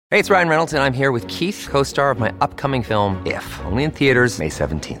Hey, it's Ryan Reynolds, and I'm here with Keith, co-star of my upcoming film, If, only in theaters May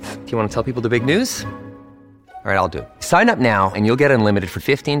 17th. Do you want to tell people the big news? All right, I'll do it. Sign up now and you'll get unlimited for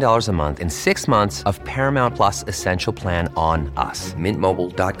 $15 a month and 6 months of Paramount Plus Essential Plan on us.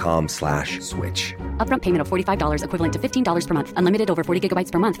 MintMobile.com/switch. Upfront payment of $45 equivalent to $15 per month. Unlimited over 40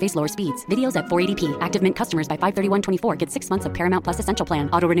 gigabytes per month. Face lower speeds. Videos at 480p. Active Mint customers by 531.24 get 6 months of Paramount Plus Essential Plan.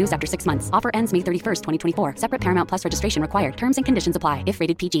 Auto renews after 6 months. Offer ends May 31st, 2024. Separate Paramount Plus registration required. Terms and conditions apply if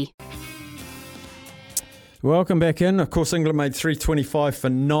rated PG. Welcome back in. Of course, England made 325 for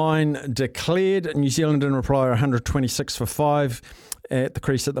 9 declared. New Zealand in reply 126 for 5 at the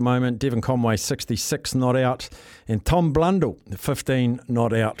crease at the moment. Devon Conway 66 not out. And Tom Blundell 15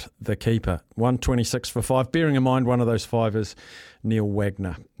 not out, the keeper. 126 for 5. Bearing in mind one of those 5 is Neil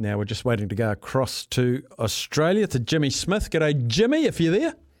Wagner. Now we're just waiting to go across to Australia to Jimmy Smith. G'day, Jimmy, if you're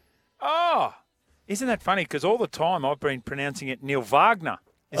there. Oh, isn't that funny? Because all the time I've been pronouncing it Neil Wagner.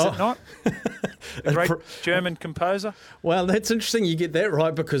 Is it not? The great German composer? Well, that's interesting you get that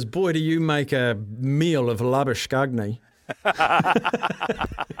right because, boy, do you make a meal of Labashkagni.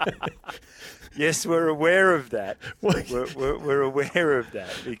 Yes, we're aware of that. We're aware of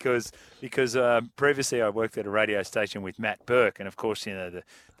that because previously I worked at a radio station with Matt Burke, and, of course, you know,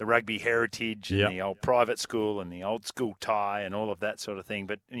 the rugby heritage and the old private school and the old school tie and all of that sort of thing.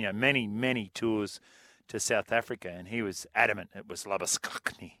 But, you know, many tours to South Africa, and he was adamant it was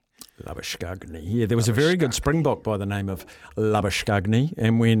Labashkagni. Labashkagni. Yeah, there was a very good Springbok by the name of Labashkagni,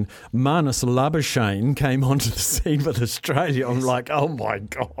 and when Marnus Labuschagne came onto the scene with Australia, I'm like, oh my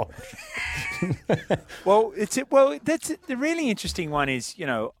God. Well, that's the really interesting one is, you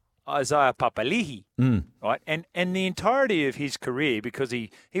know, Isaiah Papali'i, right? And the entirety of his career, because he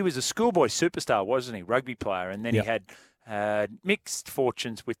was a schoolboy superstar, wasn't he? Rugby player, and then he had mixed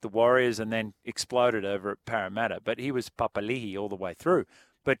fortunes with the Warriors and then exploded over at Parramatta. But he was Papali'i all the way through.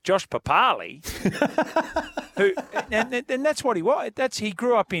 But Josh Papali, and that's what he was. He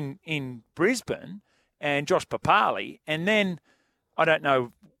grew up in Brisbane, and Josh Papali, and then I don't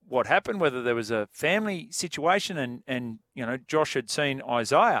know what happened, whether there was a family situation, and you know Josh had seen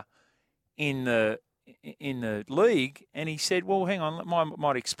Isaiah in the league, and he said, "Well, hang on,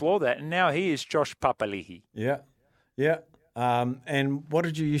 might explore that," and now he is Josh Papali'i. Yeah. And what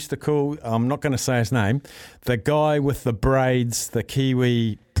did you used to call, I'm not going to say his name, the guy with the braids, the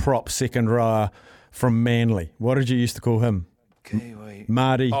Kiwi prop second rower from Manly? What did you used to call him? Kiwi.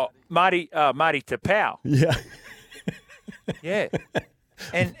 Marty. Oh, Marty Tapau. Yeah. Yeah.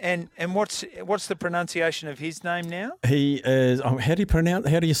 And what's the pronunciation of his name now? He is, how do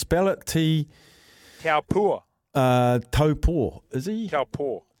you spell it? Taupua. Taupua, is he?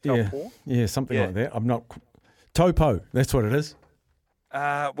 Taupua. Yeah, something like that. I'm not... Topo, that's what it is.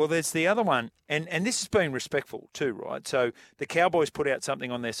 Well, there's the other one, and this has been respectful too, right? So the Cowboys put out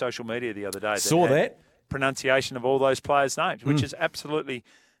something on their social media the other day. Saw that. Pronunciation of all those players' names, which is absolutely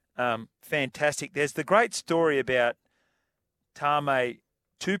fantastic. There's the great story about Tame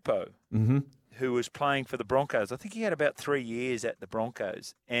Tupo, who was playing for the Broncos. I think he had about 3 years at the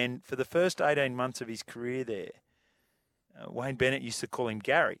Broncos. And for the first 18 months of his career there, Wayne Bennett used to call him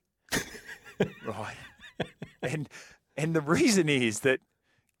Gary. Right. And the reason is that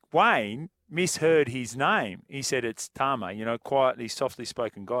Wayne misheard his name. He said it's Tame, you know, quietly, softly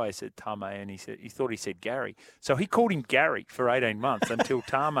spoken guy. He said Tame, and he thought he said Gary. So he called him Gary for 18 months until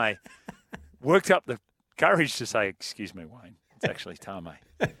Tame worked up the courage to say, "Excuse me, Wayne, it's actually Tame."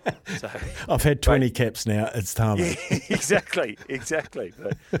 So, I've had 20 caps now. It's Tame. Yeah, exactly.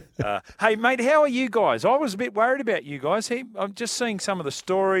 But, hey, mate, how are you guys? I was a bit worried about you guys. I'm just seeing some of the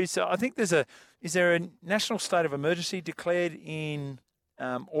stories. I think is there a national state of emergency declared in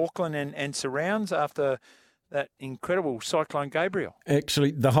Auckland and surrounds after that incredible Cyclone Gabriel?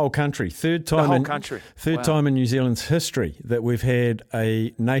 Actually, the whole country. Third time in New Zealand's history that we've had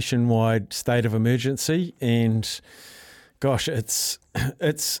a nationwide state of emergency, and gosh, it's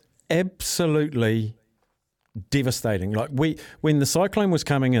absolutely devastating. Like when the cyclone was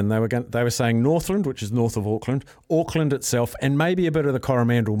coming in, they were saying Northland, which is north of Auckland itself, and maybe a bit of the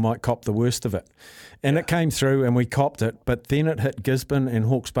Coromandel might cop the worst of it. And it came through and we copped it, but then it hit Gisborne and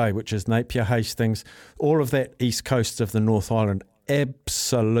Hawke's Bay, which is Napier, Hastings, all of that east coast of the North Island,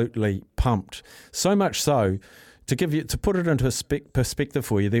 absolutely pumped. So much so, to put it into perspective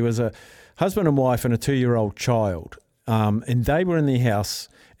for you, there was a husband and wife and a 2-year-old child, and they were in their house,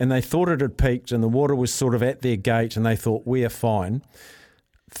 and they thought it had peaked and the water was sort of at their gate and they thought, we're fine.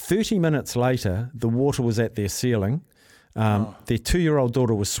 30 minutes later, the water was at their ceiling. Their 2-year-old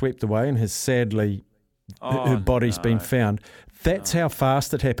daughter was swept away and has sadly, her body's been found. That's how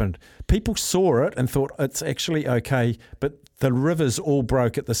fast it happened. People saw it and thought it's actually okay, but the rivers all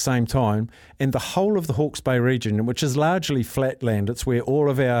broke at the same time, and the whole of the Hawke's Bay region, which is largely flat land, it's where all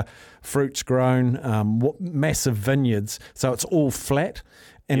of our fruit's grown, massive vineyards, so it's all flat,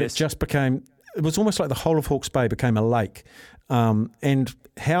 and it just became, it was almost like the whole of Hawke's Bay became a lake, and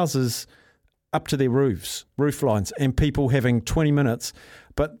houses up to their roof lines, and people having 20 minutes,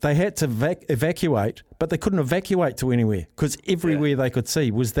 but they had to evacuate, but they couldn't evacuate to anywhere because everywhere they could see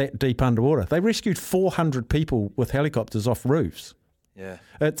was that deep underwater. They rescued 400 people with helicopters off roofs. Yeah,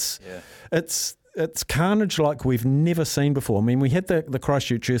 it's carnage like we've never seen before. I mean, we had the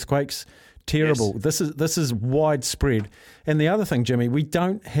Christchurch earthquakes, terrible. Yes. This is widespread. And the other thing, Jimmy, we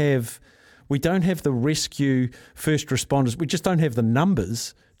don't have the rescue first responders. We just don't have the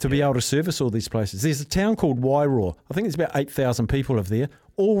numbers to be able to service all these places. There's a town called Wairoa. I think there's about 8,000 people of there.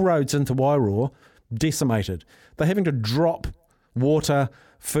 All roads into Wairoa decimated. They're having to drop water,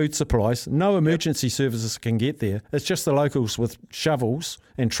 food supplies. No emergency services can get there. It's just the locals with shovels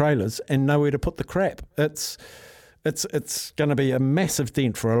and trailers and nowhere to put the crap. It's going to be a massive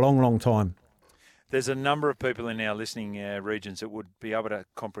dent for a long, long time. There's a number of people in our listening regions that would be able to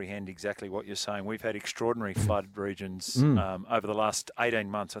comprehend exactly what you're saying. We've had extraordinary flood regions over the last 18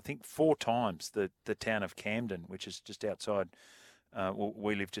 months. I think 4 times the town of Camden, which is just outside,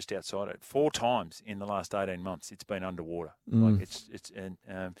 we live just outside it. 4 times in the last 18 months, it's been underwater. Like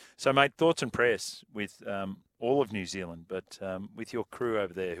so, mate, thoughts and prayers with all of New Zealand, but with your crew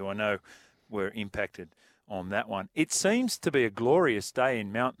over there, who I know were impacted on that one. It seems to be a glorious day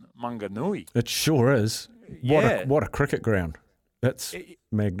in Mount Maunganui. It sure is. What a cricket ground. That's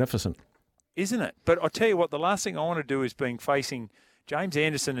magnificent. Isn't it? But I'll tell you what, the last thing I want to do is being facing James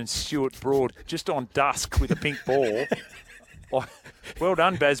Anderson and Stuart Broad just on dusk with a pink ball. Well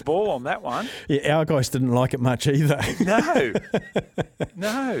done, Bazball, on that one. Yeah, our guys didn't like it much either.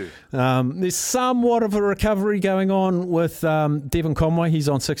 No. There's somewhat of a recovery going on with Devon Conway. He's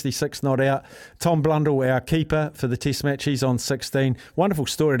on 66, not out. Tom Blundell, our keeper for the Test match, he's on 16. Wonderful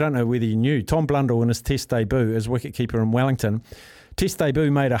story. I don't know whether you knew. Tom Blundell in his Test debut as wicketkeeper in Wellington. Test debut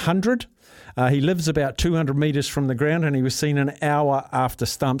made 100. He lives about 200 metres from the ground, and he was seen an hour after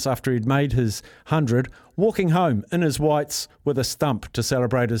stumps, after he'd made his 100, walking home in his whites with a stump to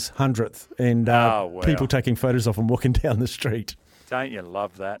celebrate his 100th, and people taking photos of him walking down the street. Don't you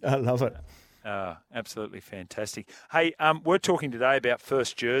love that? I love it. Absolutely fantastic. Hey, we're talking today about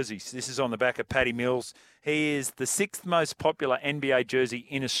first jerseys. This is on the back of Paddy Mills. He is the 6th most popular NBA jersey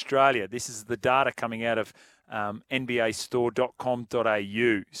in Australia. This is the data coming out of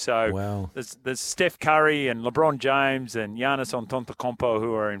nbastore.com.au. So there's Steph Curry and LeBron James and Giannis Antetokounmpo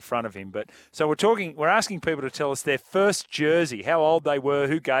who are in front of him. But so we're asking people to tell us their first jersey, how old they were,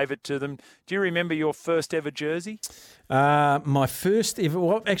 who gave it to them. Do you remember your first ever jersey? My first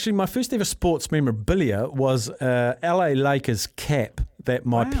ever sports memorabilia was LA Lakers cap that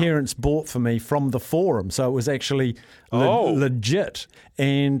my parents bought for me from the Forum. So it was actually legit.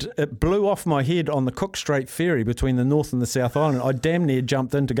 And it blew off my head on the Cook Strait ferry between the North and the South Island. I damn near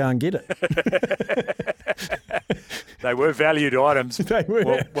jumped in to go and get it. They were valued items. They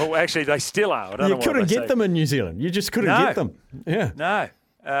were. Well, actually, they still are. You couldn't get them in New Zealand. You just couldn't get them. Yeah. No.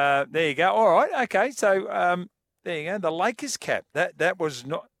 There you go. All right. Okay. So there you go. The Lakers cap. That was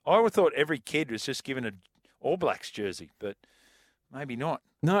not. I would thought every kid was just given an All Blacks jersey, but maybe not.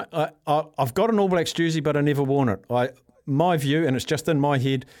 No, I've got an All Blacks jersey, but I never worn it. My view, and it's just in my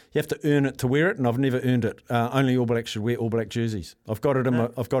head, you have to earn it to wear it, and I've never earned it. Only All Blacks should wear All Black jerseys. I've got it in my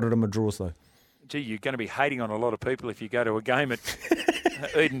drawers though. Gee, you're going to be hating on a lot of people if you go to a game at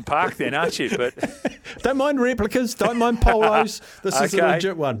Eden Park then, aren't you? But don't mind replicas, don't mind polos. This is a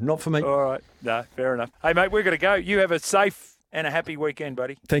legit one, not for me. All right. No, fair enough. Hey, mate, we're going to go. You have a safe and a happy weekend,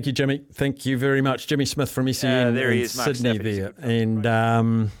 buddy. Thank you, Jimmy. Thank you very much. Jimmy Smith from SEN there he in is, Mark Sydney there. And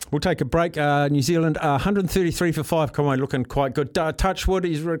we'll take a break. New Zealand, 133 for 5. Conway looking quite good. Touchwood,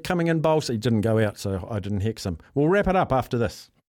 he's coming in bowls. He didn't go out, so I didn't hex him. We'll wrap it up after this.